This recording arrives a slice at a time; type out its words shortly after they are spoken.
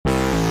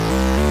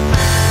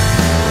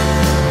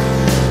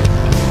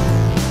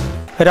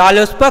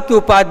रालोसपा के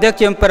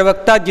उपाध्यक्ष एवं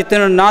प्रवक्ता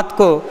जितेंद्र नाथ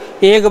को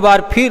एक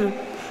बार फिर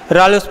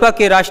रालोसपा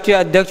के राष्ट्रीय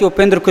अध्यक्ष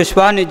उपेंद्र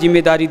कुशवाहा ने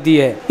जिम्मेदारी दी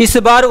है। इस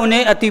बार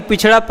उन्हें अति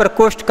पिछड़ा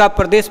प्रकोष्ठ का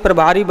प्रदेश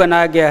प्रभारी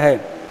बनाया गया है।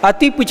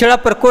 अति पिछड़ा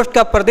प्रकोष्ठ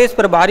का प्रदेश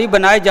प्रभारी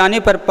बनाए जाने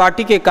पर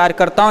पार्टी के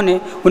कार्यकर्ताओं ने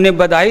उन्हें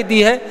बधाई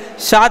दी है।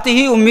 साथ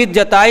ही उम्मीद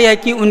जताई है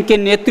कि उनके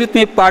नेतृत्व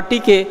में पार्टी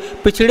के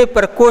पिछड़े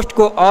प्रकोष्ठ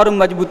को और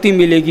मजबूती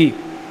मिलेगी।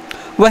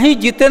 वहीं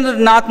जितेंद्र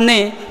नाथ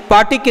ने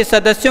पार्टी के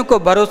सदस्यों को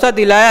भरोसा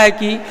दिलाया है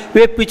कि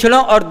वे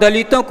पिछड़ों और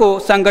दलितों को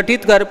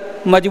संगठित कर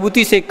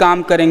मजबूती से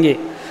काम करेंगे।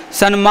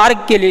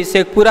 सन्मार्ग के लिए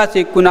शेखपुरा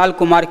से कुणाल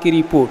कुमार की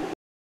रिपोर्ट।